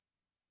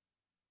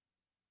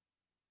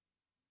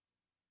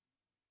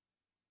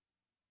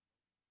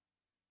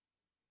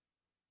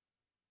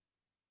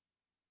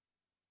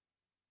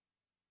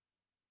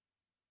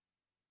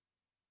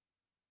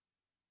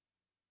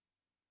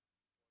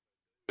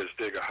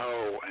dig a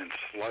hole and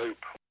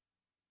slope.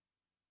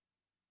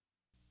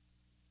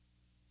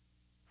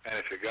 And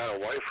if it got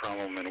away from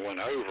them and went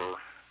over,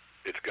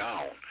 it's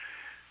gone.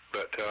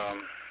 But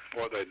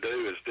what they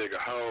do is dig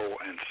a hole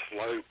and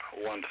slope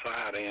one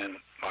side in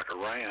like a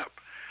ramp.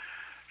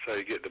 So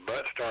you get the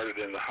butt started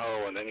in the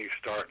hole, and then you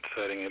start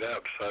setting it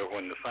up. So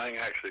when the thing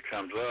actually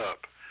comes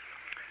up,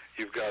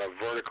 you've got a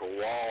vertical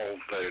wall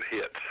that it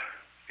hits,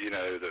 you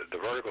know, the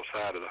vertical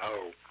side of the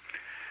hole.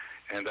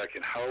 And they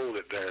can hold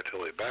it there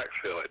till they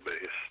backfill it, but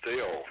it's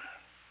still,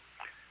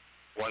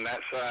 when that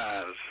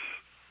size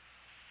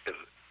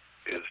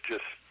is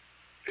just,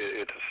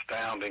 it's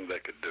astounding they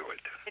could do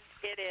it.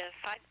 It is.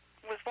 I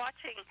was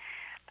watching,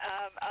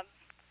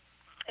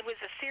 it was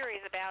a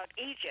series about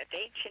Egypt,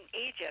 ancient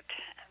Egypt,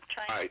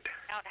 trying to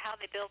figure out how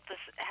they built the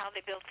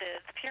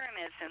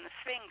pyramids and the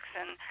Sphinx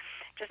and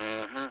just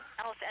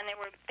else. And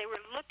they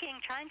were looking,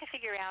 trying to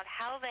figure out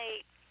how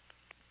they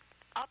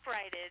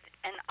uprighted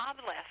an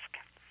obelisk.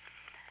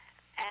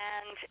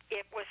 And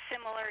it was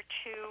similar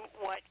to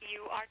what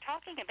you are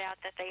talking about,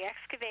 that they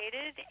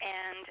excavated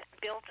and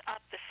built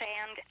up the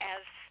sand as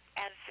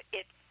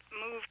it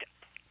moved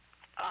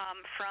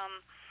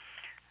from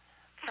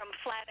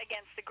flat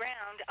against the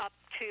ground up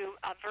to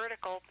a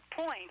vertical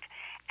point.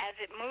 As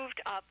it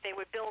moved up, they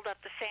would build up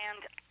the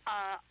sand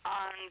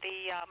on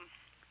the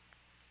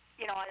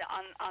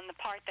on the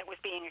part that was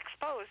being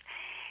exposed.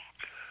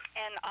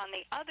 And on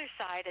the other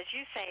side, as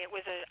you say, it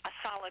was a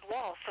solid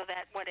wall, so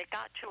that when it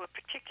got to a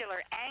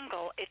particular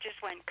angle, it just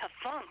went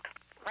ka-thunk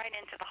right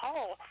into the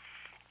hole.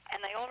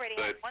 And they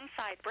already had one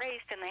side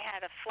braced, and they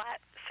had a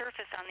flat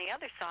surface on the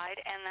other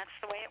side, and that's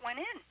the way it went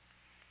in.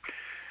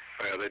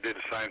 Well, they did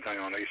the same thing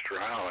on Easter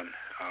Island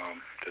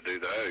to do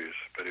those,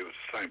 but it was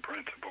the same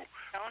principle,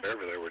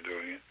 wherever they were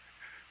doing it.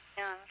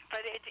 Yeah,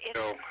 but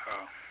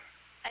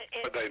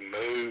but they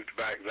moved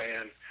back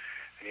then.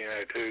 You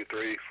know, 2,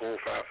 3, 4,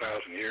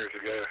 5,000 years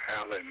ago,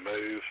 how they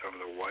moved, some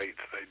of the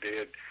weights they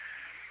did.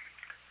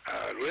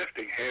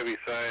 Lifting heavy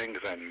things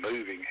and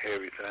moving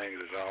heavy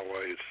things has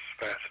always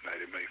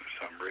fascinated me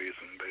for some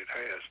reason, but it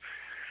has.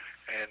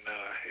 And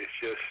it's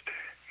just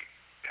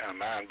kind of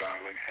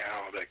mind-boggling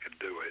how they could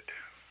do it.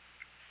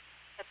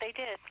 But they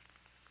did.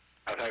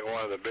 I think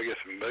one of the biggest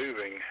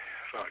moving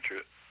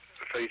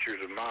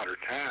features of modern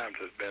times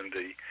has been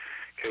the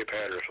Cape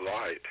Hatteras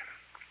light.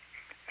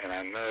 And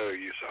I know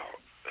you saw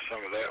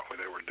some of that when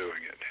they were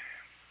doing it.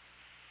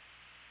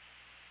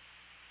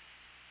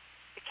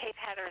 The Cape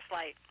Hatteras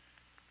light.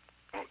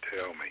 Don't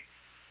tell me.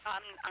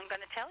 I'm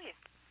going to tell you.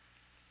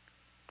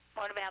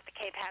 What about the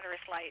Cape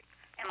Hatteras light?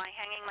 Am I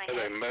hanging my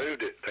head?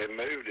 They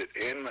moved it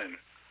inland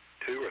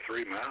 2 or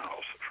 3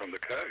 miles from the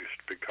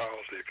coast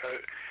because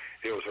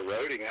it was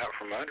eroding out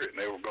from under it, and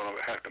they were going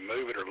to have to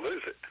move it or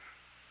lose it.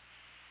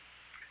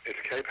 It's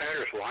Cape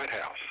Hatteras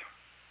Lighthouse.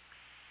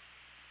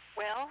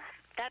 Well,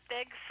 that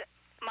begs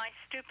my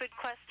stupid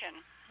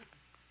question.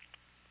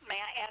 May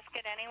I ask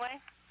it anyway?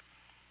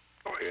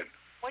 Go ahead.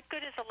 What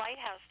good is a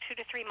lighthouse 2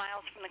 to 3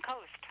 miles from the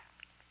coast?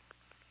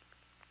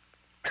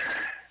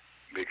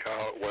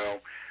 Because,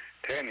 well,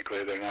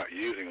 technically they're not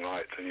using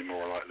lights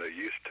anymore like they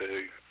used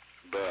to,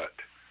 but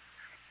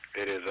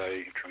it is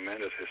a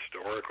tremendous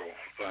historical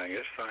thing.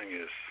 This thing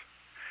is,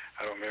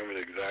 I don't remember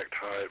the exact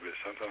height, but it's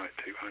something like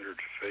 200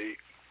 feet.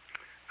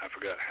 I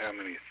forgot how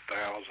many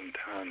thousand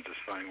tons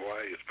this thing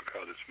weighs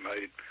because it's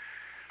made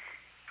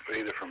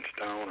either from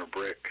stone or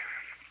brick,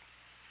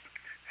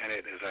 and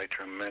it is a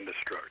tremendous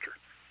structure.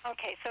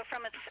 Okay, so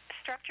from its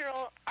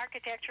structural,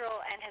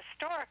 architectural, and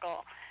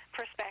historical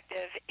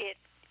perspective, it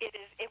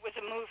was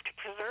a move to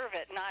preserve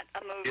it, not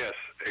a move... Yes,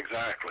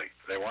 exactly.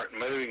 They weren't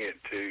moving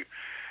it to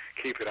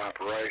keep it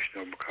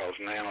operational because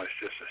now it's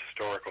just a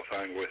historical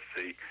thing with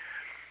the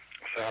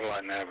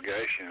satellite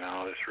navigation and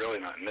all. It's really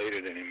not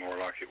needed anymore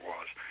like it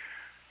was.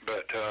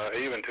 But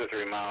even 2 or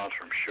 3 miles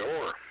from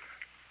shore,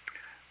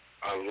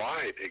 a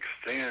light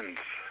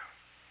extends,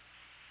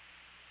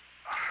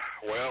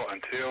 well,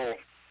 until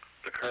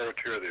the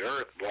curvature of the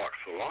Earth blocks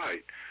the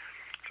light.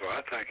 So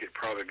I think it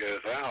probably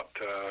goes out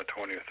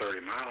 20 or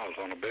 30 miles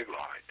on a big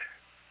light.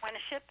 When a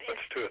ship is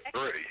 2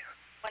 or 3.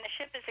 When a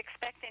ship is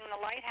expecting the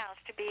lighthouse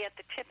to be at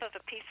the tip of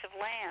a piece of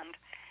land,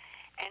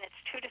 and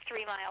it's 2 to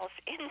 3 miles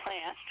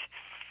inland.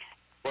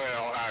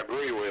 Well, I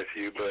agree with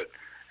you, but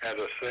as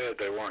I said,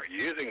 they weren't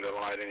using the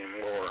light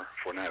anymore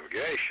for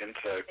navigation,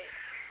 so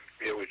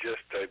it was just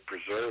a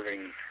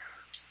preserving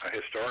a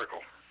historical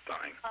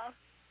thing. Okay.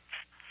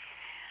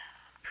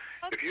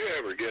 If you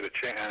ever get a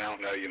chance, I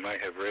don't know, you may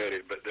have read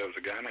it, but there was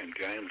a guy named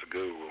James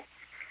Gould.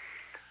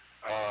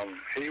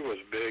 He was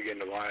big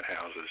into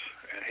lighthouses,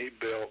 and he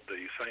built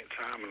the St.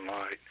 Simon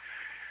Light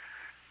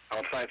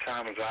on St.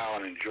 Simon's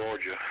Island in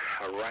Georgia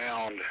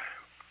around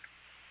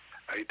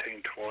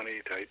 1820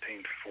 to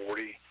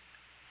 1840.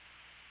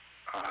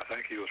 I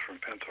think he was from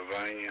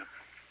Pennsylvania,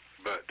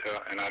 but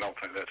and I don't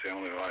think that's the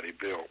only light he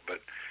built,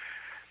 but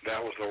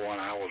that was the one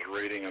I was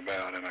reading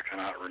about, and I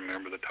cannot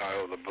remember the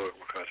title of the book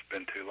because it's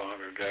been too long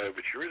ago,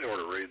 but you really ought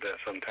to read that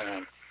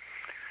sometime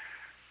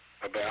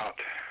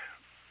about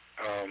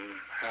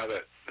how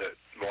that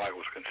light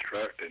was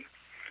constructed,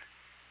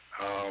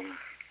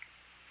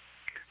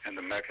 and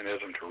the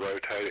mechanism to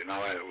rotate it and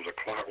all that. It was a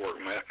clockwork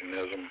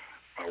mechanism,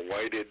 a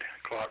weighted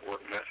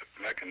clockwork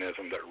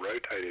mechanism that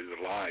rotated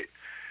the light.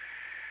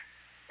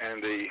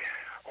 And the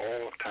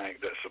oil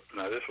tank,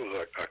 now this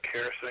was a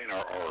kerosene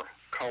or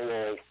coal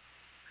oil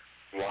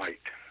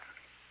light.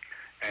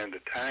 And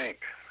the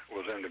tank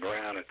was in the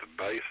ground at the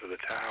base of the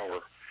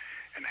tower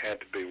and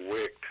had to be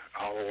wicked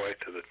all the way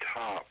to the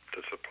top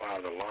to supply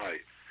the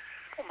light.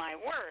 Oh, my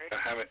word.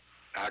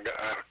 I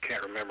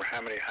can't remember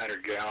how many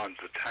 100 gallons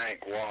the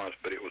tank was,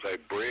 but it was a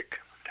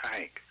brick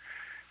tank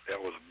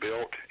that was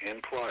built in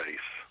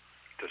place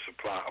to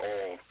supply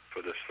oil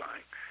for this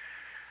thing.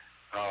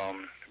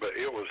 But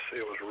it was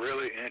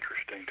really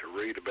interesting to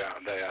read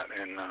about that,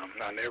 and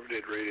I never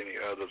did read any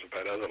others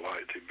about other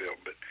lights he built,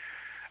 but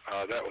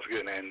that was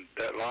good. And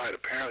that light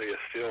apparently is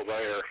still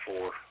there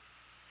for,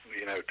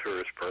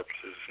 tourist purposes.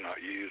 It's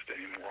not used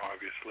anymore,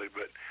 obviously,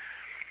 but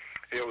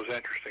it was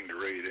interesting to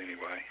read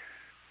anyway.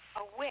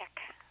 A wick.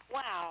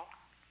 Wow.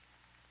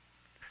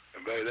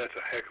 And baby, that's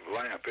a heck of a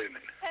lamp, isn't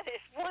it? That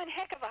is one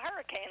heck of a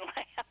hurricane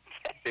lamp.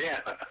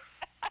 Yeah.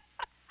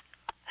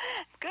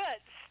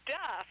 Good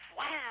stuff.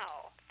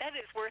 Wow. That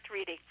is worth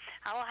reading.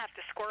 I will have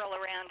to squirrel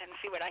around and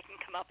see what I can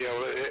come up with. Yeah,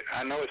 well,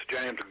 I know it's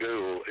James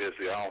Gould is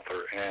the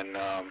author, and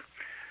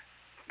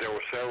there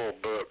were several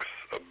books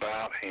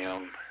about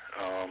him,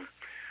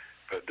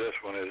 but this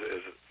one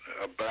is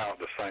about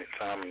the St.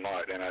 Simon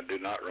Light, and I do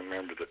not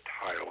remember the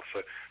title,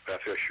 but I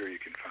feel sure you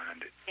can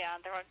find it. Yeah,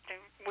 there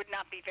would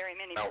not be very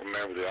many. I don't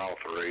remember the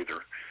author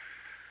either.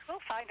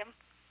 We'll find him.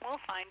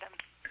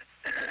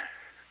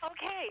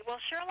 Okay, well,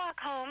 Sherlock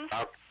Holmes,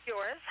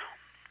 yours.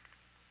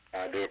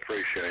 I do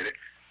appreciate it.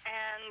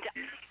 And I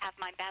have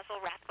my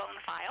Basil Rathbone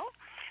file.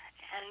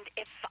 And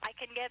if I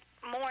can get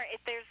more,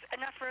 if there's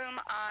enough room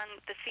on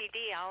the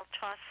CD, I'll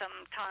toss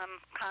some Tom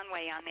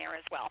Conway on there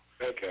as well.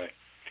 Okay.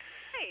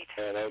 Great.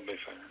 Yeah, that would be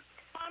fine.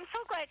 Well, I'm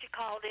so glad you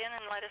called in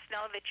and let us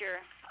know that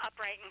you're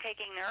upright and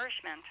taking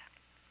nourishment.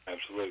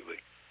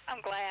 Absolutely. I'm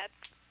glad.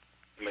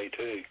 Me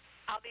too.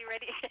 I'll be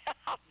ready.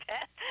 I'll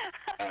bet.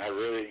 I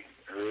really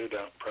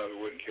probably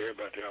wouldn't care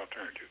about the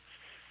alternative.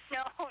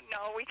 No,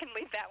 we can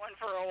leave that one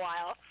for a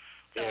while.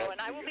 So, yeah,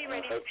 and I will be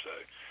ready. I hope so.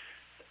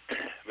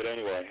 But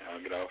anyway, I'll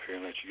get off here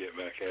and let you get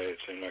back at it.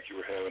 It seemed like you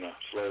were having a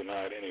slow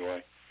night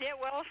anyway. Yeah,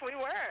 well, we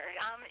were.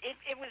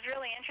 It was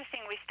really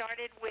interesting. We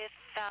started with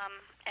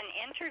an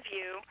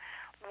interview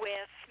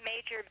with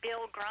Major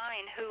Bill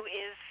Grine, who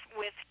is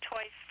with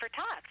Toys for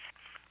Tots.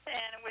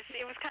 And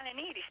it was kind of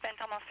neat. He spent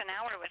almost an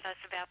hour with us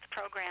about the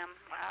program,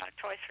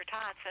 Toys for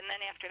Tots. And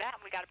then after that,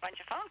 we got a bunch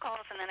of phone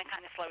calls, and then it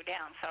kind of slowed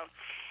down. So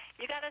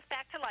you got us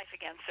back to life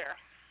again, sir.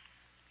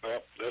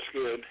 Well, that's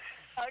good.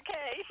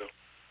 Okay. So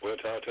we'll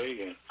talk to you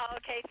again.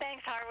 Okay,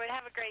 thanks, Harwood.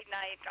 Have a great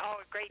night. Oh,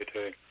 a great. You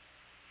too.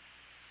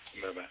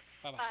 Bye-bye.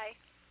 Bye-bye. Bye.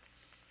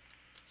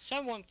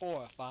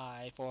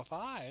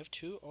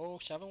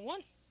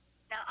 714-545-2071.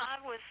 Now, I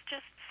was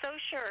just so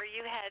sure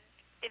you had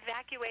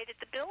evacuated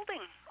the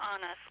building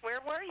on us. Where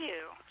were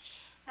you?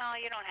 No,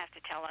 you don't have to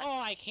tell us. Oh,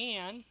 I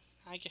can.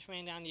 I just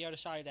ran down the other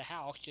side of the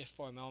house just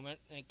for a moment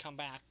and come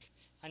back.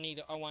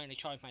 I wanted to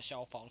charge my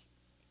cell phone.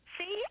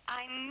 See,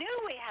 I knew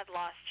we had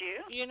lost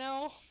you.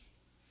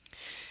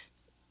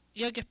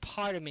 You're just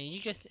part of me.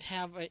 You just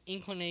have an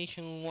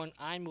inclination when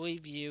I'm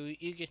with you.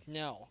 You just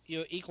know.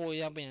 Your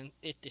equilibrium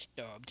is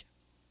disturbed.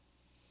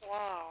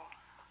 Whoa.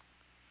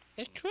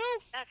 It's true.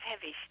 That's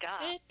heavy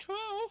stuff. It's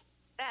true.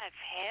 That's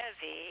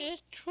heavy.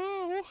 It's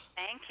true.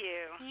 Thank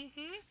you.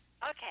 Mm-hmm.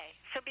 Okay,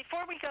 so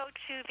before we go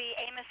to the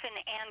Amos and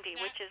Andy,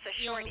 which is a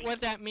shorty. What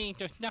that means,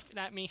 there's nothing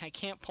that means I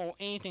can't pull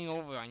anything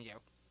over on you.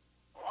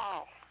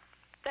 Oh,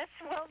 that's,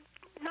 well,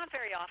 not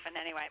very often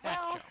anyway. That's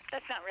well, true.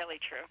 That's not really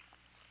true.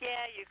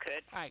 Yeah, you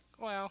could.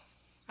 Well,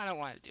 I don't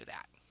want to do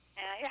that.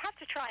 Yeah, you have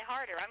to try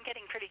harder. I'm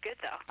getting pretty good,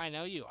 though. I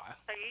know you are.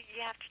 So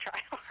you have to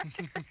try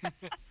harder.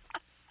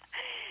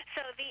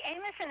 So the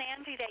Amos and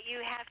Andy that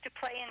you have to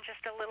play in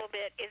just a little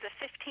bit is a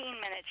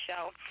 15-minute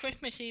show.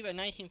 Christmas Eve of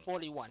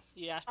 1941.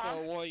 You asked for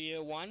a War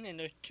Year 1, and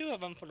there's 2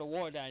 of them for the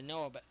war that I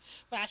know of.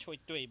 Well, actually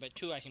 3, but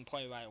 2 I can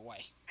play right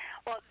away.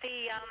 Well,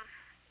 they're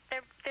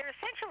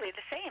essentially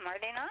the same, are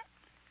they not?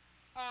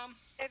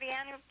 They're the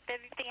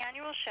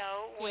annual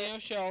show.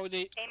 Amos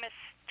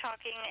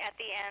talking at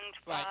the end,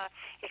 right.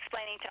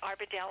 Explaining to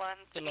Arbadella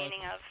the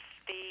meaning of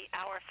the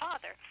Our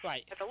Father,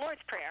 right, or the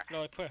Lord's Prayer.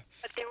 Lord's Prayer.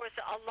 But there was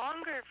a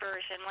longer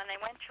version. When they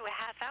went to a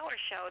half-hour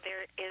show,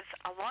 there is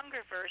a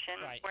longer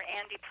version where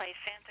Andy plays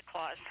Santa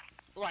Claus.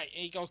 Right,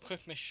 he goes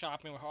Christmas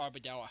shopping with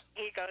Arbadella.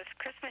 He goes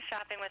Christmas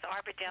shopping with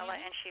Arbadella,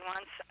 and she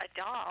wants a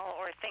doll,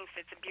 or thinks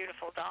it's a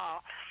beautiful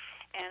doll.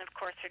 And, of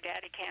course, her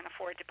daddy can't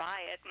afford to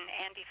buy it, and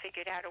Andy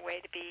figured out a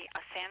way to be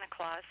a Santa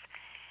Claus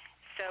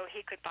so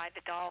he could buy the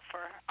doll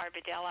for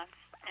Arbadella.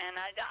 And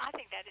I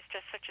think that is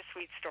just such a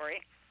sweet story.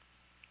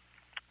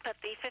 But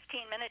the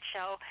 15-minute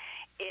show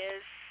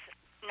is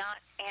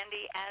not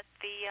Andy at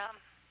the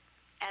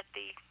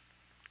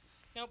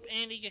Nope,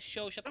 Andy just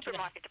shows up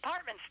supermarket,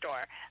 department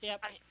store.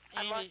 Yep.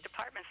 I lost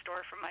department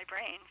store from my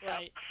brain. So.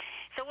 Right.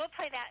 So we'll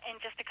play that in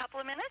just a couple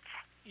of minutes?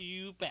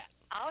 You bet.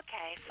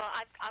 Okay. So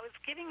I was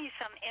giving you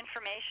some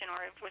information,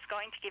 or was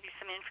going to give you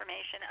some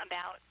information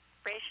about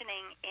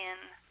rationing in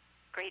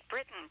Great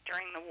Britain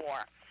during the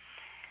war.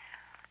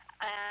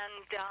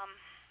 And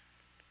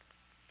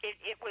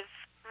it was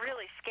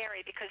really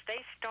scary because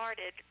they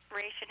started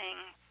rationing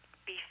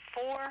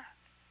before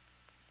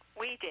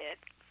we did,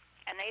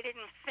 and they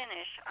didn't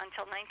finish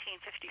until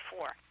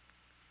 1954.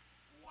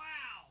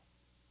 Wow.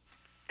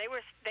 They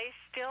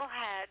still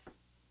had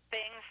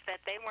things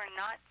that they were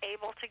not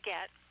able to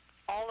get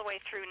all the way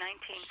through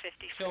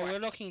 1954. So we're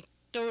looking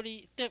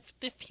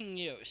 15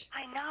 years.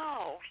 I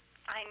know.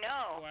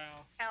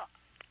 Wow. Now,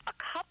 a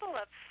couple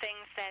of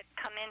things that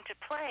come into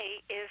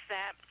play is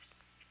that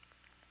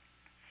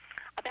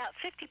about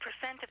 50%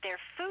 of their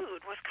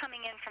food was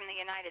coming in from the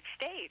United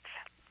States.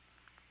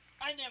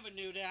 I never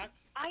knew that.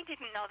 I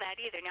didn't know that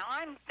either. Now,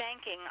 I'm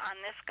banking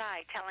on this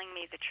guy telling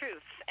me the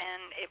truth,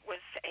 and it was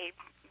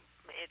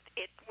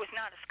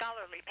not a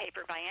scholarly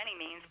paper by any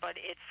means, but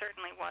it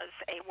certainly was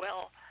a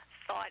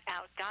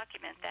well-thought-out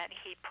document that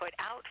he put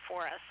out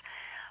for us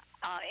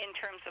in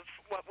terms of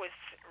what was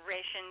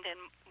rationed and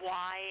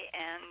why,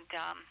 and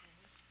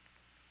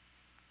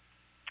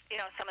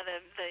some of the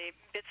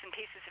bits and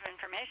pieces of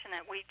information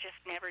that we just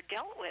never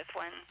dealt with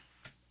when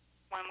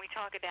we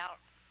talk about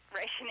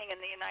rationing in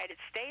the United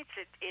States.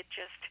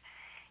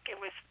 It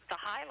was the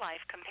high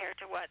life compared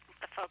to what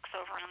the folks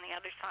over on the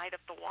other side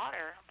of the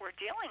water were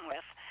dealing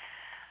with.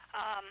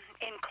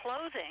 In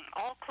clothing,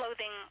 all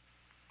clothing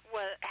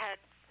had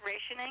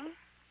rationing,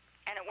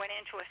 and it went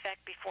into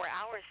effect before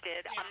ours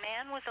did. Yeah. A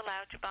man was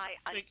allowed to buy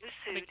a new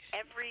suit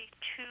every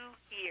 2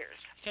 years.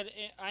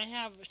 I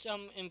have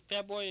some in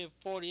February of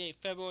 48,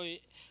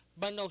 February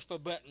bundles for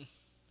Britain,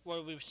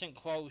 where we sent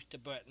clothes to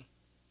Britain.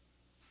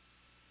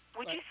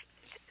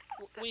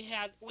 We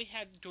had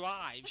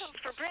drives. Bundles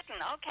for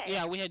Britain, okay.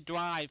 Yeah, we had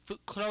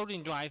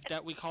clothing drives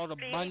that we called the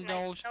bundles. I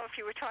don't know if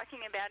you were talking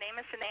about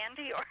Amos and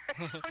Andy or...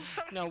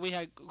 No, we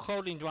had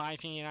clothing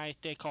drives in the United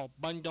States called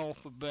Bundles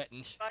for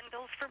Britain.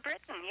 Bundles for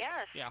Britain,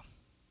 yes. Yeah.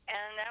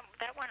 And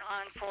that went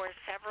on for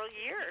several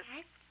years.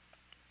 Mm-hmm.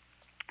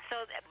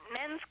 So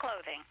men's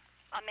clothing.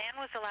 A man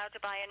was allowed to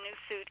buy a new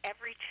suit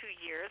every 2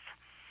 years.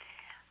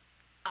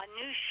 A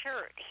new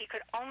shirt. He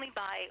could only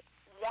buy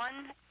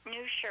one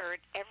new shirt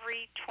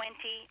every 20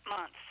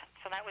 months.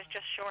 So that was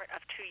just short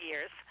of 2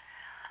 years.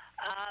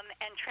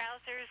 And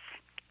trousers,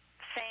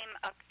 same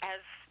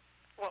as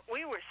what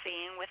we were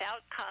seeing,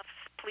 without cuffs,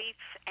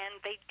 pleats, and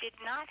they did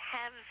not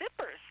have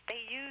zippers.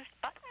 They used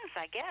buttons,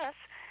 I guess,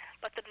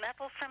 but the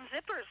metal from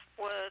zippers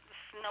was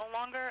no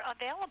longer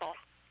available.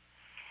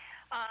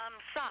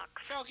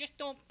 Socks. So just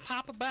don't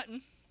pop a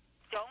button.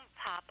 Don't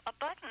pop a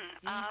button.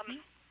 Mm-hmm.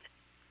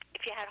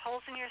 If you had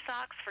holes in your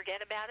socks,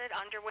 forget about it.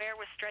 Underwear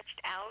was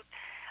stretched out.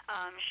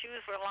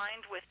 Shoes were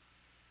lined with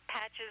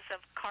patches of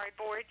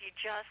cardboard. You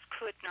just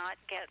could not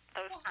get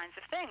those kinds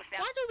of things. Now,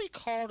 why do we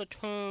call the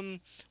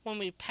term, when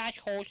we patch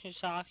holes in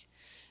socks,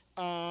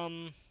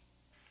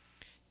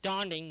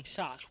 darning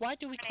socks? Why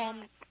do we call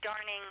them...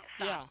 Darning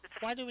socks. Yeah.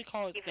 Why do we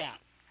call it that?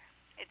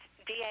 It's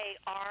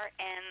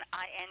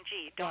D-A-R-N-I-N-G,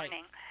 darning.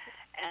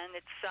 Right. And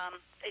it's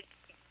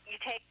you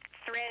take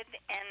thread,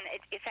 and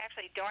it's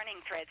actually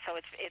darning thread, so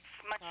it's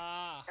much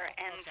thicker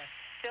and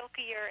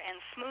silkier and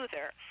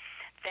smoother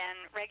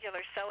than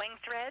regular sewing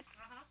thread.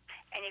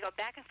 And you go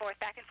back and forth,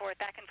 back and forth,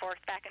 back and forth,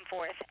 back and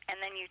forth,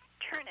 and then you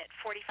turn it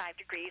 45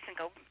 degrees and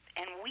go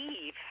and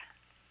weave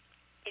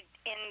it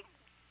in.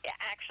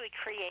 Actually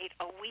create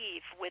a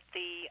weave with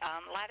the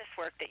lattice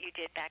work that you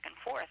did back and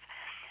forth,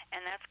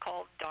 and that's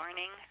called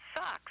darning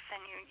socks.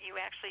 And you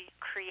actually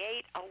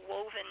create a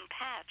woven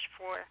patch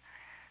for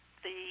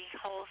the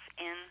holes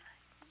in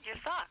your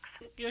socks.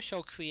 You're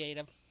so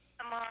creative.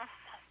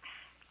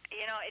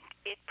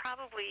 It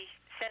probably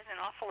says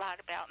an awful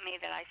lot about me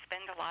that I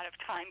spend a lot of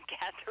time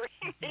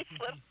gathering these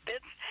little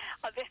bits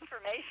of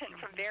information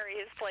from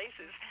various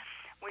places,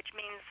 which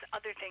means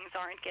other things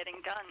aren't getting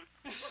done.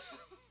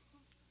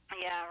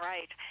 Yeah,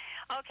 right.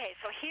 Okay,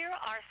 so here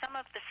are some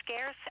of the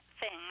scarce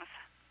things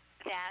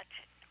that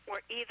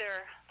were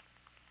either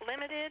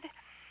limited,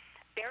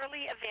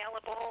 barely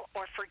available,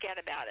 or forget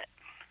about it.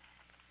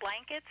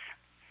 Blankets,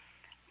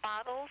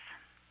 bottles,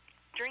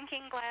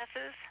 drinking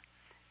glasses,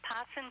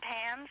 pots and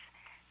pans,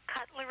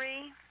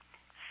 cutlery,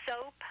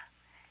 soap,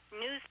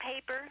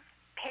 newspaper,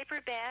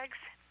 paper bags,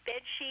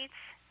 bed sheets,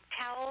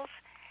 towels,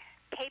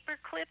 paper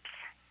clips,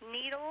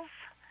 needles,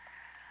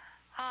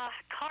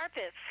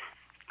 carpets,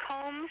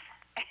 combs,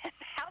 and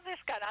how this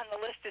got on the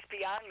list is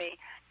beyond me.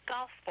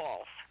 Golf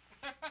balls.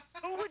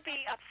 Who would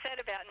be upset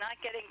about not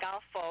getting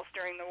golf balls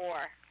during the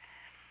war?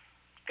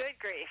 Good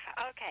grief.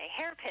 Okay,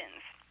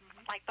 hairpins,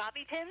 like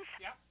bobby pins.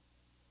 Yep.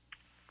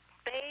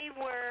 They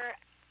were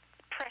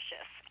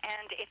precious,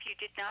 and if you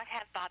did not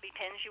have bobby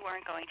pins, you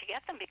weren't going to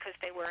get them because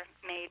they were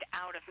made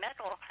out of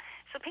metal.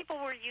 So people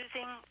were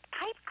using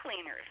pipe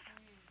cleaners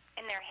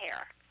in their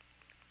hair.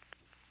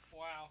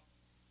 Wow.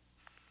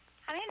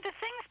 I mean, the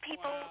things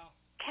people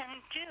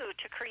can do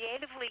to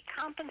creatively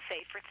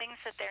compensate for things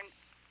that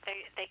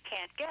they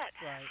can't get.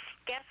 Right.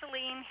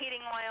 Gasoline,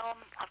 heating oil,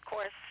 of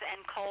course,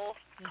 and coal.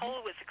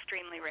 Coal was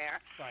extremely rare.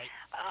 Right.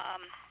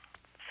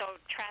 So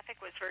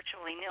traffic was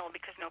virtually nil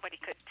because nobody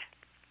could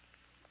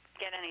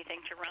get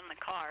anything to run the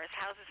cars.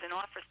 Houses and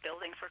office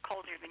buildings were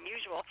colder than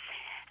usual.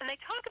 And they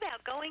talk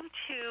about going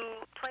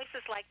to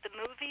places like the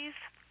movies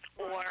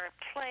or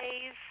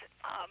plays,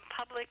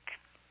 public,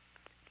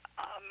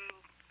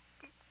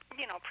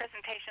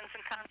 presentations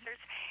and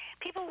concerts.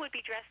 People would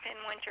be dressed in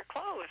winter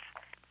clothes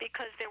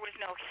because there was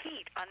no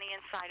heat on the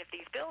inside of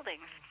these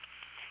buildings.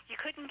 You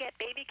couldn't get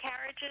baby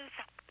carriages,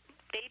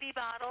 baby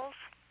bottles.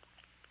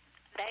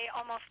 They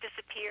almost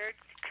disappeared.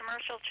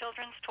 Commercial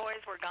children's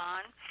toys were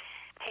gone.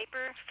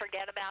 Paper,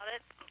 forget about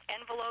it.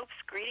 Envelopes,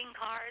 greeting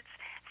cards,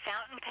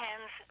 fountain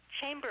pens,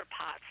 chamber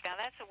pots. Now,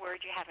 that's a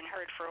word you haven't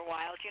heard for a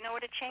while. Do you know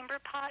what a chamber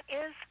pot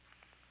is?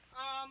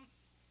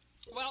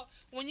 Well,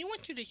 when you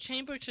went to the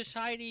Chamber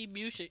Society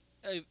music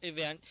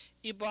event,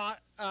 you bought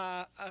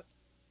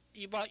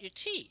your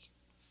tea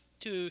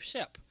to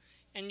sip,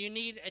 and you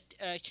need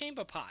a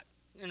chamber pot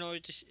in order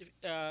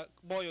to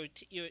boil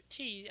your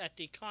tea at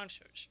the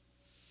concerts.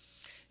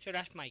 So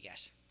that's my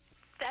guess.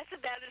 That's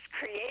about as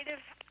creative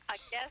a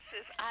guess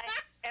as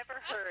I've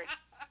ever heard.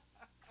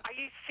 Are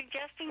you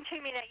suggesting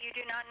to me that you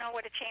do not know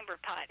what a chamber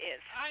pot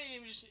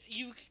is?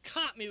 You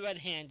caught me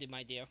red-handed,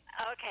 my dear.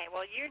 Okay,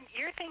 well,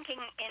 you're thinking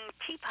in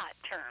teapot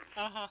terms.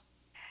 Uh-huh.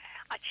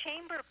 A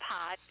chamber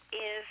pot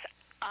is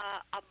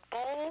a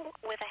bowl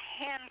with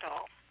a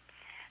handle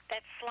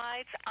that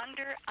slides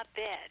under a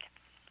bed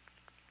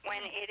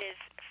when it is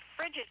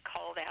frigid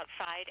cold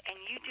outside and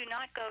you do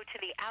not go to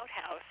the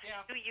outhouse.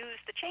 Yeah. You use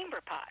the chamber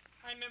pot.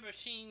 I remember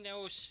seeing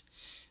those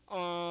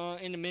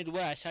in the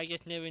Midwest. I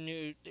just never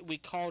knew we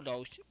called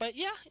those. But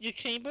yeah, your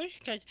chambers,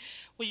 because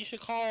we used to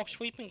call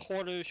sleeping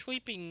quarters,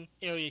 sleeping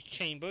area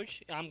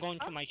chambers. I'm going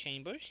to my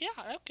chambers.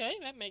 Yeah, okay,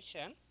 that makes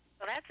sense.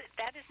 Well,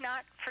 that is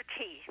not for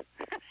tea.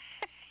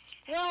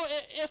 Well,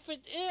 if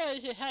it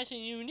is, it has a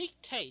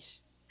unique taste.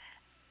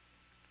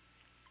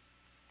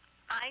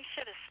 I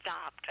should have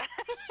stopped.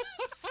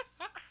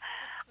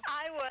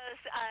 I was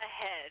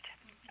ahead.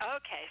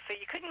 Okay, so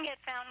you couldn't get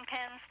fountain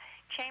pens,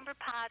 chamber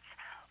pots,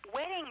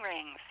 wedding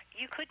rings.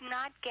 You could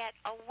not get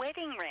a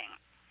wedding ring.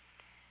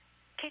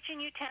 Kitchen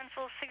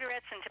utensils,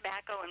 cigarettes, and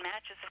tobacco and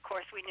matches, of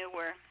course, we knew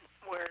were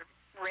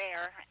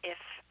rare, if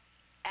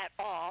at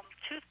all.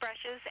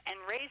 Toothbrushes and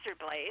razor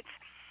blades.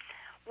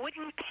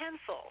 Wooden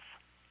pencils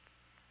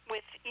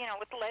with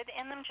lead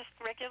in them, just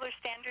regular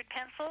standard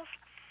pencils.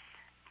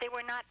 They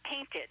were not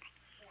painted.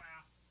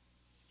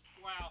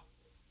 Wow.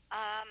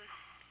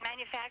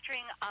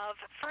 Manufacturing of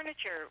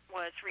furniture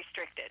was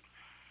restricted.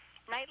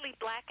 Nightly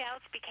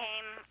blackouts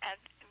became,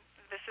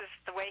 this is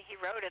the way he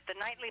wrote it, the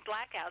nightly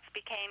blackouts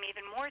became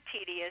even more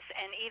tedious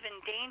and even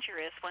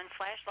dangerous when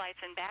flashlights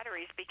and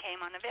batteries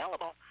became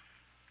unavailable.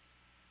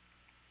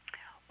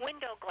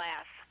 Window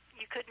glass.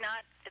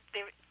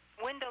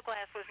 Window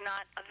glass was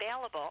not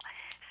available,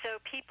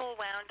 so people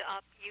wound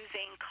up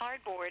using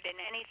cardboard and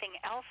anything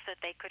else that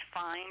they could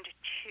find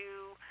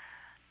to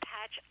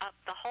patch up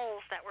the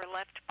holes that were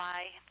left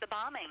by the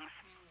bombings.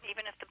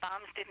 Even if the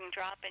bombs didn't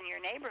drop in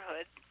your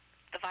neighborhood,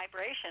 the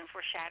vibrations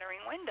were shattering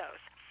windows.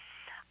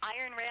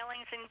 Iron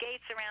railings and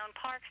gates around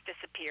parks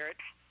disappeared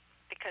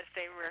because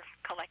they were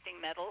collecting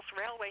metals.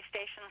 Railway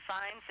station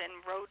signs and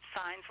road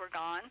signs were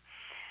gone.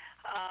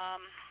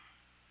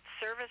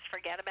 Service,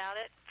 forget about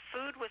it.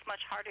 Food was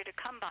much harder to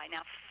come by.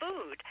 Now,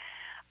 food,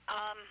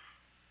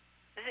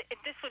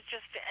 this was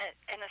just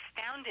an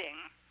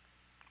astounding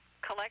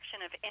collection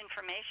of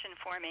information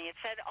for me. It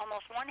said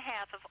almost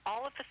one-half of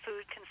all of the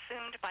food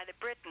consumed by the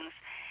Britons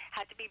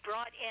had to be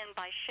brought in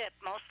by ship,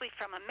 mostly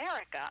from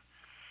America,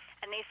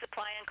 and these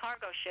supply and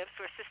cargo ships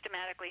were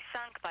systematically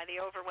sunk by the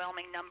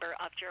overwhelming number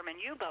of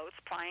German U-boats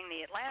plying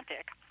the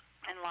Atlantic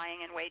and lying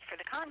in wait for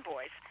the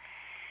convoys.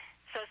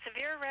 So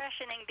severe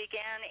rationing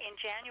began in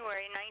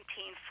January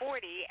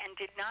 1940 and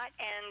did not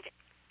end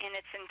in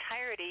its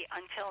entirety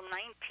until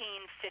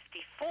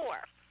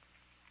 1954.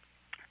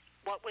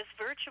 What was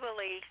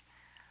virtually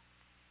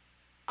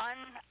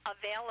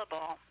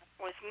unavailable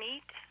was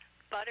meat,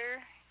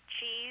 butter,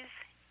 cheese,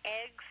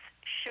 eggs,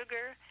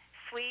 sugar,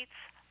 sweets,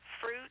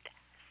 fruit,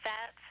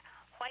 fats,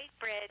 white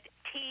bread,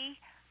 tea,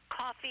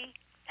 coffee,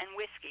 and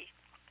whiskey,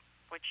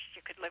 which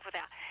you could live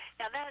without.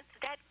 Now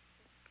that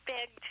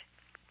begged,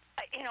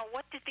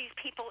 what did these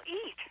people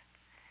eat?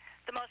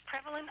 The most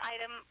prevalent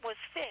item was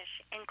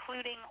fish,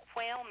 including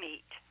whale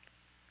meat.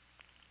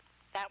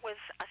 That was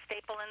a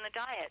staple in the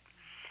diet.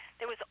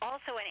 There was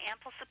also an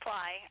ample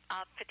supply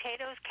of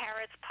potatoes,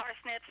 carrots,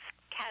 parsnips,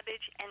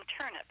 cabbage, and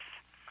turnips.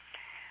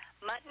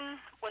 Mutton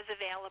was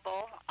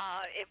available.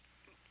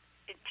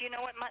 Do you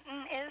know what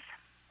mutton is?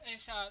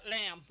 It's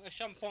lamb. It's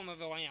some form of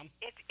a lamb.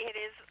 It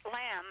is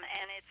lamb,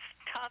 and it's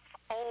tough,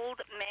 old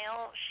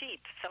male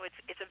sheep. So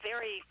it's a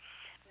very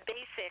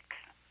basic,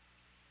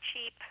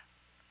 cheap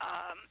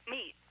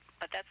meat,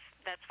 but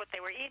that's what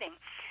they were eating.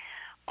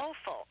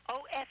 offal,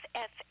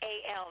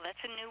 O-F-F-A-L.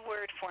 That's a new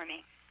word for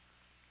me.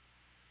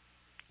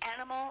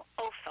 Animal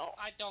offal.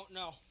 I don't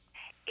know.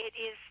 It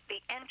is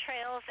the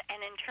entrails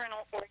and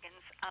internal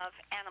organs of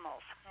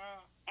animals.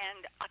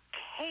 And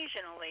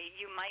occasionally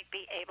you might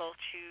be able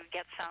to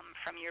get some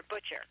from your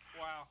butcher.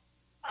 Wow.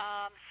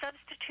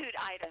 Substitute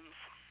items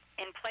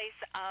in place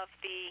of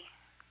the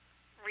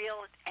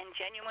real and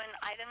genuine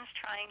items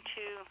trying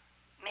to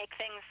make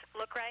things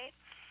look right.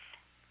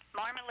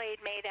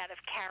 Marmalade made out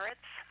of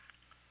carrots.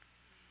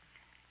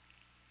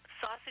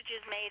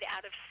 Sausages made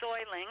out of soy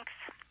links.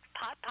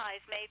 Pot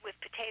pies made with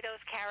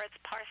potatoes, carrots,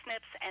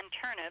 parsnips, and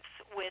turnips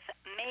with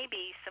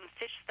maybe some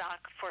fish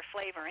stock for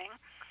flavoring.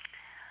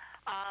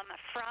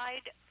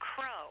 Fried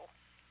crow.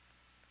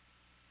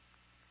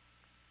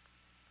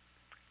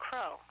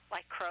 Crow,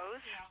 like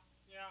crows.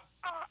 Yeah.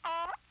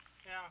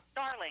 Yeah.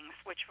 Starlings,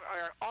 which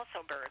are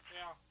also birds.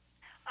 Yeah.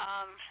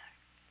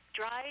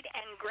 Dried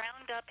and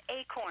ground up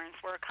acorns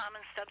were a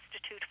common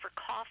substitute for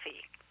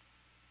coffee.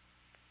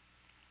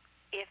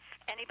 If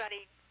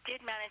anybody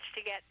did manage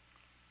to get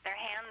their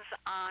hands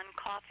on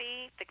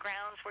coffee, the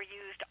grounds were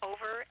used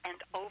over and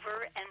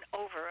over and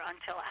over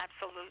until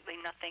absolutely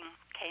nothing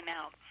came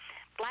out.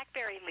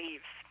 Blackberry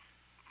leaves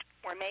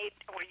were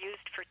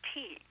used for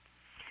tea.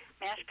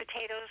 Mashed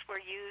potatoes were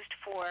used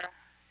for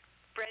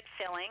bread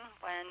filling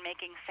when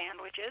making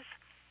sandwiches.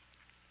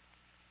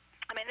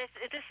 I mean, this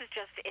is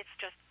just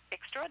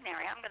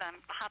extraordinary. I'm going to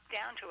hop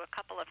down to a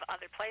couple of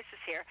other places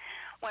here.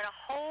 When a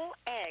whole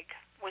egg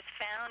was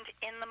found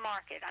in the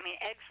market, I mean,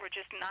 eggs were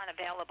just not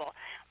available.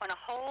 When a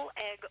whole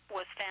egg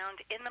was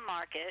found in the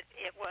market,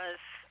 it was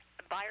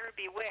buyer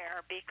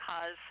beware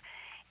because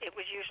it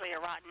was usually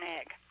a rotten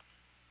egg.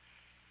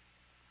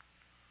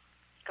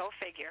 Go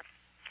figure.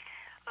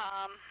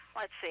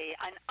 Let's see.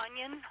 An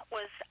onion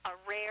was a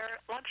rare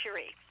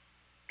luxury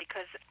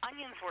because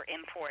onions were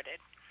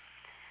imported.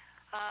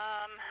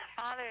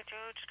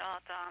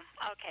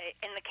 Okay.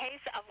 In the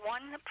case of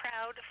one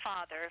proud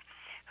father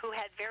who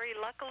had very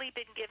luckily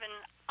been given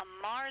a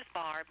Mars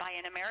bar by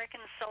an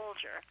American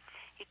soldier,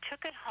 he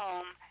took it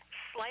home,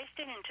 sliced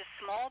it into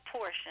small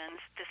portions,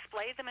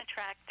 displayed them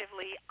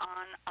attractively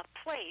on a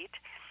plate,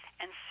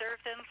 and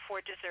served them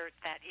for dessert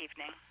that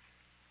evening.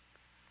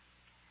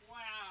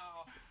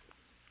 Wow.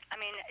 I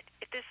mean,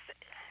 it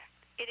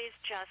is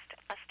just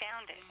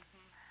astounding.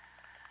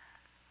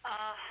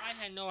 I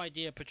had no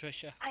idea,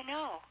 Patricia. I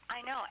know,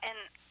 and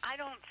I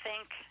don't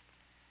think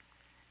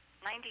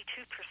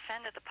 92%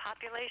 of the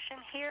population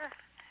here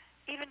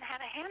even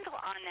had a handle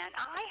on that.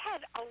 I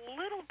had a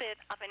little bit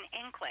of an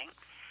inkling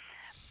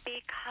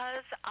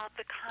because of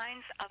the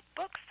kinds of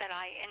books that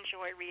I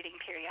enjoy reading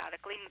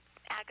periodically.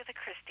 Agatha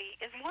Christie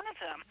is one of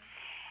them,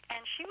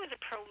 and she was a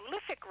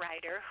prolific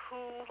writer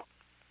who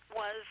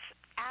was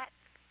at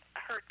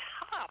her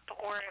top,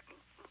 or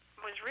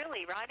was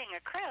really riding a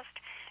crest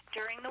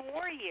during the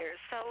war years.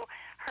 So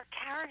her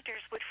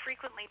characters would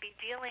frequently be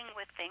dealing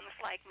with things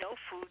like no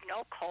food,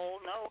 no coal,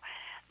 no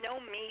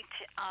meat.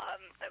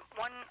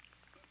 One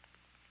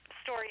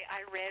story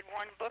I read,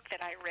 one book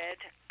that I read,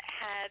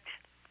 had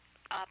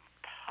a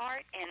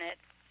part in it.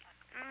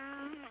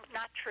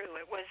 Not true.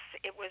 It was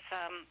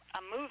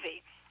a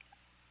movie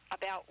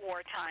about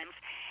war times,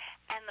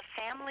 and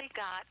the family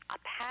got a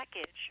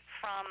package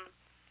from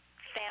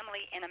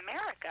Family in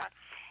America,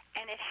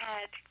 and it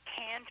had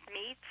canned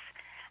meats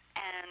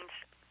and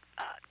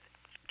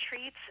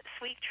treats,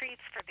 sweet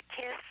treats for the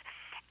kids,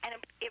 and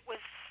it was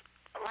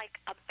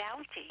like a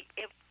bounty.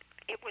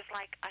 It was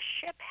like a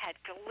ship had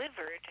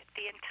delivered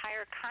the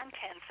entire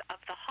contents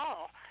of the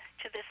hull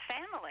to this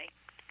family.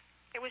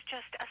 It was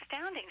just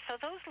astounding. So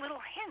those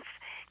little hints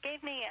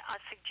gave me a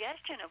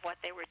suggestion of what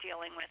they were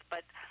dealing with.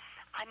 But,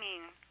 I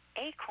mean,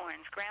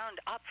 acorns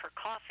ground up for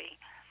coffee,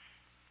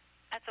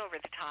 that's over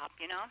the top,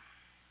 you know?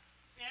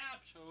 Yeah,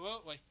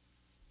 absolutely.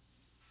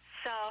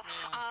 So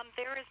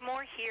there is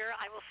more here.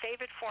 I will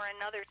save it for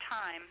another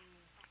time.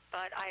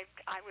 But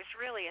I was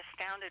really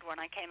astounded when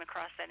I came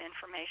across that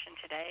information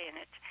today, and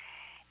it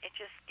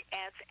just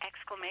adds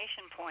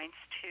exclamation points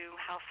to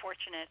how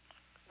fortunate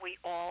we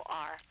all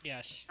are.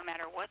 Yes. No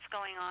matter what's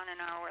going on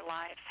in our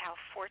lives, how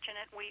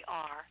fortunate we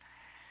are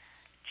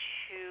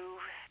to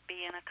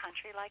be in a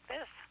country like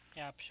this.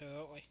 Yeah,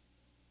 absolutely.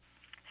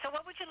 So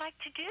what would you like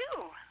to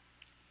do?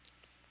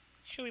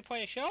 Should we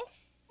play a show?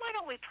 Why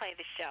don't we play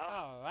the show?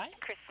 All right.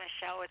 Christmas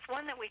show. It's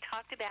one that we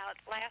talked about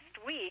last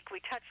week.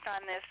 We touched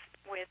on this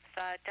with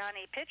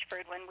Donnie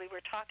Pitchford when we were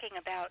talking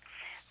about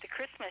the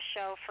Christmas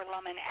show for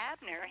Lum and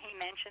Abner. He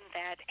mentioned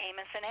that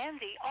Amos and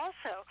Andy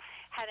also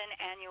had an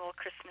annual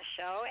Christmas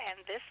show, and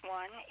this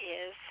one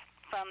is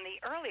from the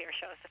earlier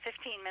shows, the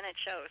 15-minute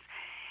shows.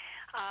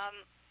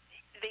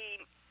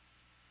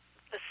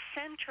 The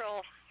central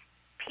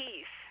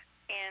piece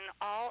in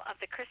all of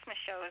the Christmas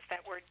shows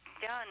that were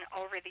done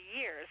over the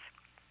years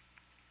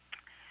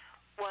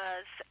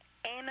was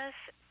Amos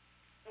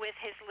with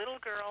his little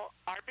girl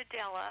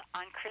Arbadella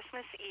on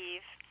Christmas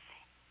Eve,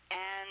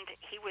 and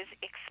he was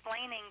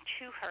explaining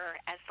to her,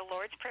 as the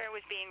Lord's Prayer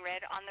was being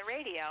read on the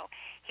radio,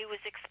 he was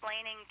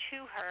explaining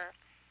to her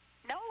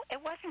No, it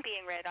wasn't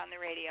being read on the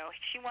radio.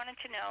 She wanted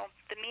to know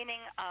the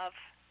meaning of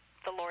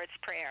the Lord's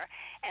Prayer.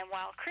 And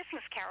while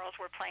Christmas carols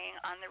were playing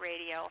on the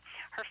radio,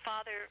 her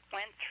father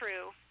went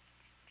through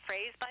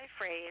phrase by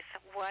phrase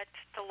what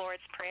the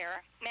Lord's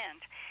Prayer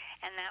meant.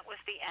 And that was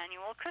the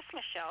annual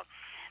Christmas show.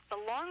 The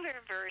longer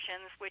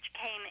versions, which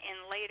came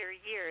in later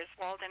years,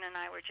 Walden and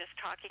I were just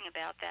talking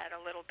about that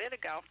a little bit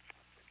ago,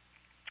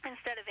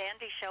 instead of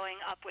Andy showing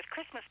up with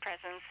Christmas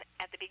presents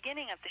at the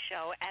beginning of the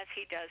show, as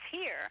he does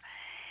here,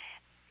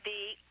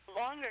 the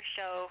longer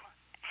show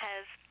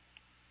has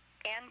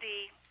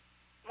Andy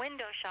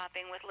window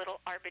shopping with little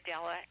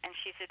Arbadella, and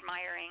she's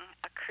admiring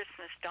a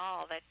Christmas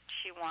doll that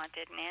she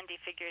wanted, and Andy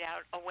figured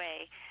out a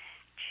way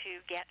to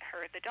get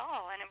her the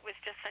doll, and it was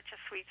just such a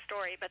sweet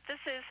story. But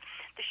this is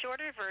the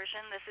shorter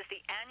version. This is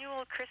the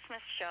annual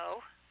Christmas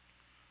show.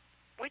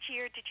 Which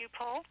year did you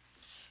pull?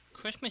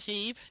 Christmas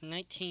Eve,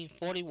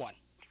 1941.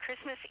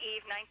 Christmas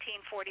Eve,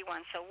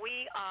 1941. So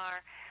we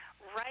are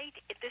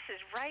this is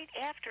right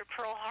after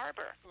Pearl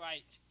Harbor.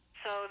 Right.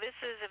 So this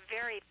is a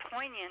very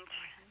poignant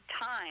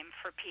time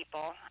for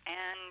people,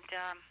 and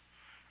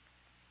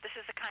this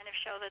is the kind of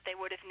show that they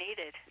would have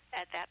needed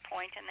at that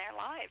point in their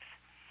lives.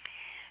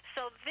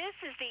 So this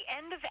is the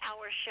end of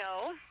our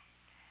show.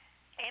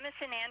 Amos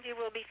and Andy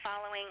will be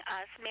following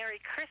us.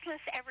 Merry Christmas,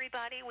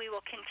 everybody. We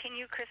will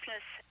continue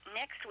Christmas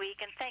next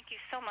week, and thank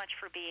you so much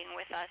for being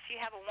with us. You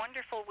have a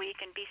wonderful week,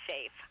 and be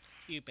safe.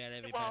 You bet,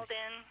 everybody.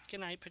 Walden. Good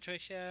night,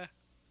 Patricia.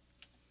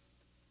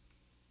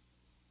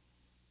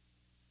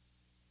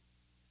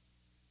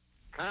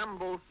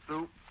 Campbell's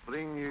Soup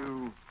bring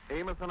you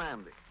Amos and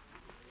Andy.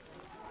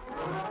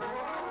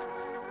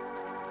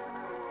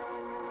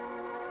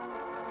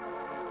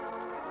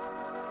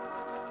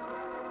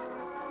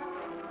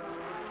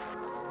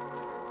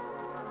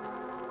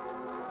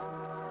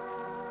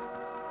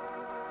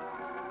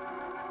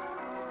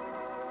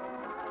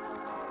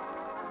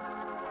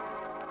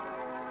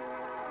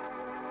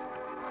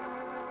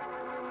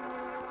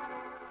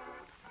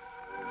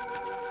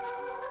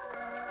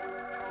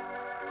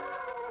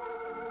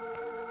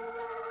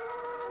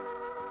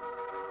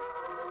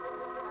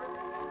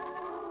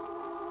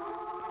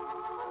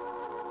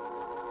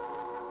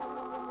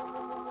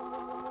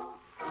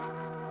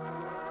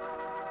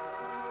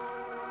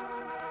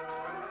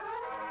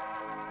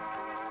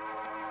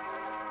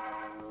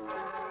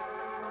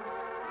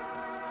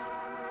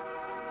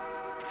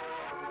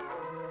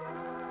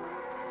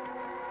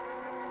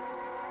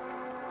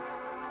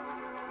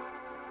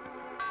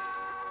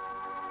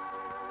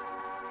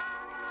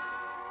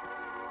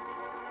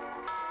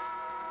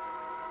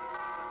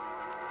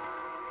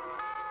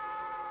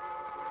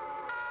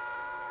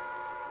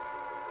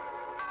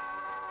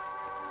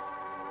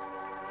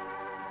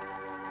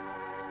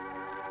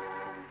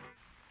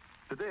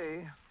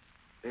 Today,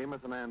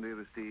 Amos and Andy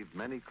received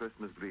many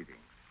Christmas greetings.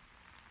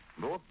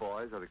 Both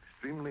boys are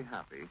extremely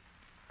happy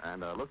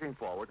and are looking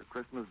forward to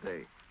Christmas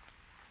Day.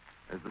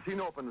 As the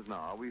scene opens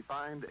now, we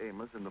find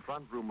Amos in the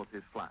front room of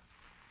his flat.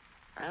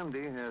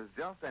 Andy has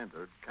just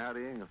entered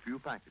carrying a few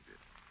packages.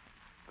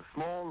 A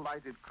small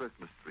lighted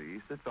Christmas tree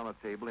sits on a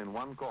table in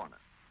one corner.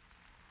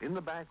 In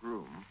the back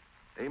room,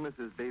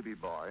 Amos's baby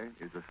boy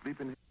is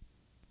asleep in his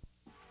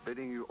room,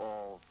 bidding you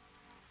all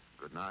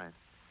good night,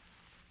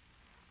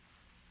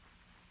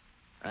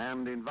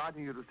 and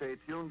inviting you to stay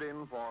tuned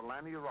in for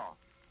Lanny Ross,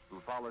 who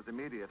follows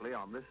immediately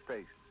on this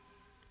station.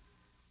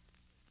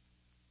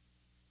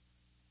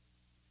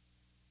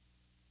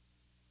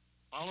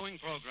 Following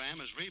program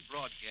is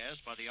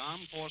rebroadcast by the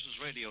Armed Forces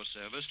Radio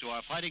Service to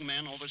our fighting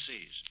men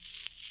overseas.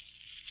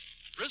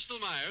 Bristol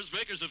Myers,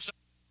 makers of...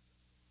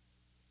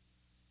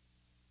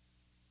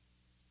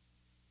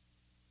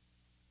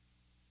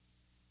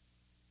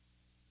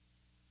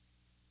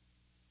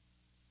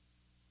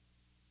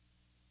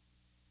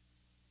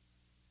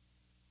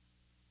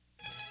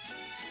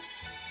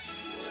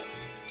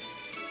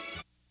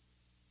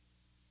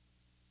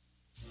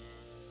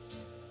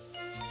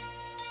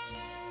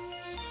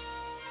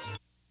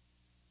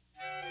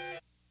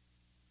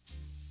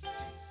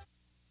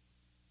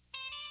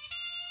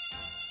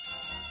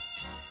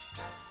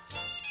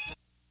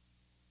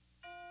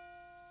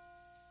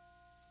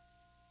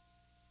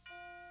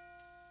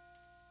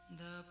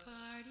 The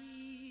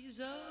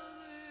party's over.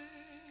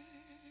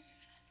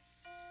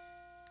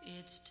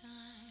 It's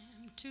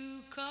time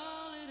to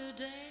call it a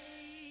day.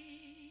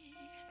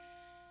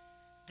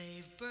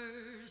 They've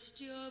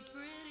burst your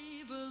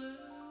pretty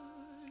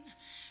balloon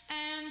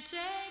and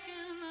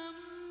taken the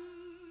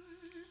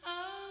moon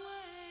away.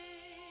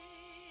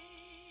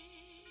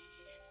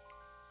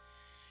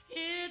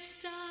 It's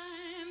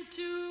time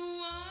to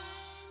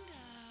wind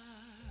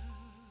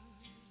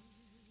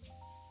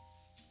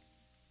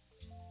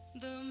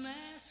up the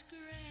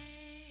masquerade.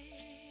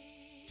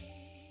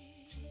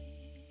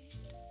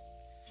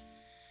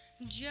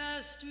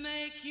 Just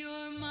make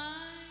your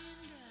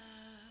mind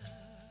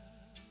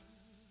up.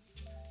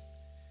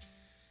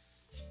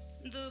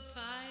 The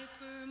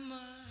piper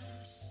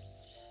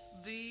must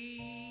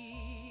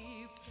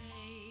be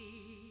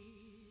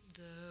paid.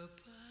 The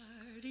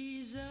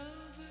party's over.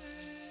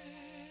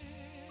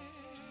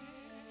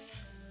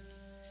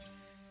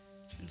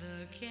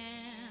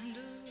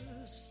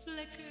 candles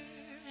flicker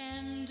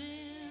and dim.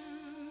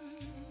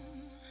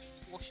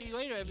 We'll see you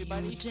later,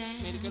 everybody. You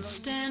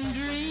danced and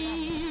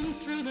dreamed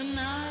through the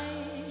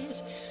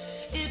night.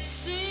 It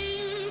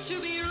seemed to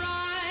be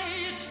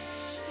right,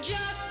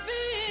 just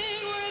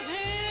being with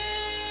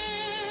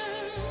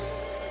him.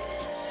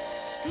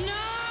 Now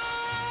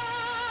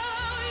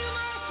you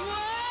must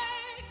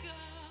wake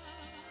up.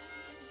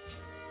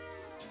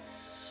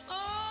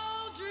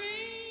 All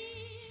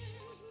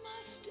dreams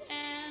must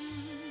end.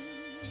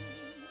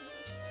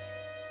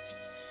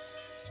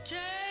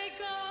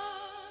 Take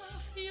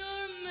off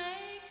your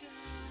makeup.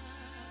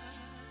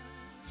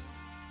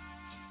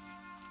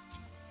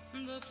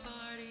 The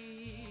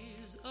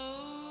party's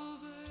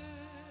over.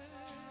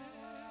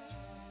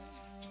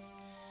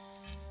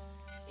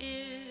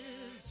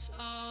 It's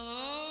all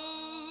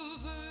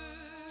over,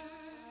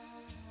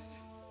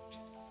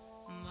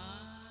 my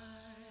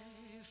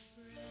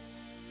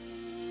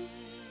friend.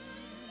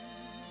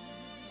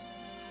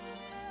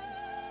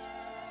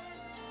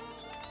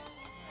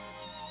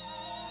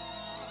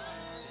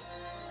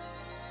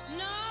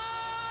 Now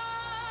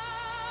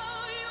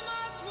you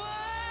must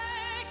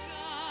wake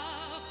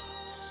up.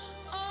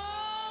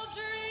 All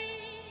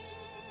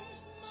dreams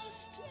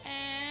must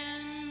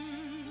end.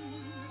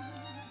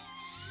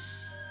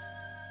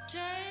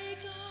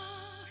 Take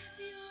off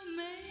your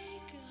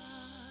makeup.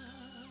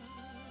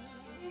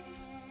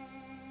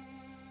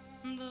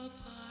 The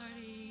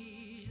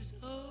party's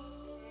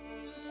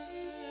over.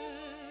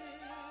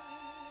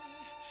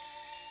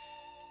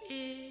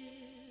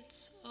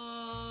 It's all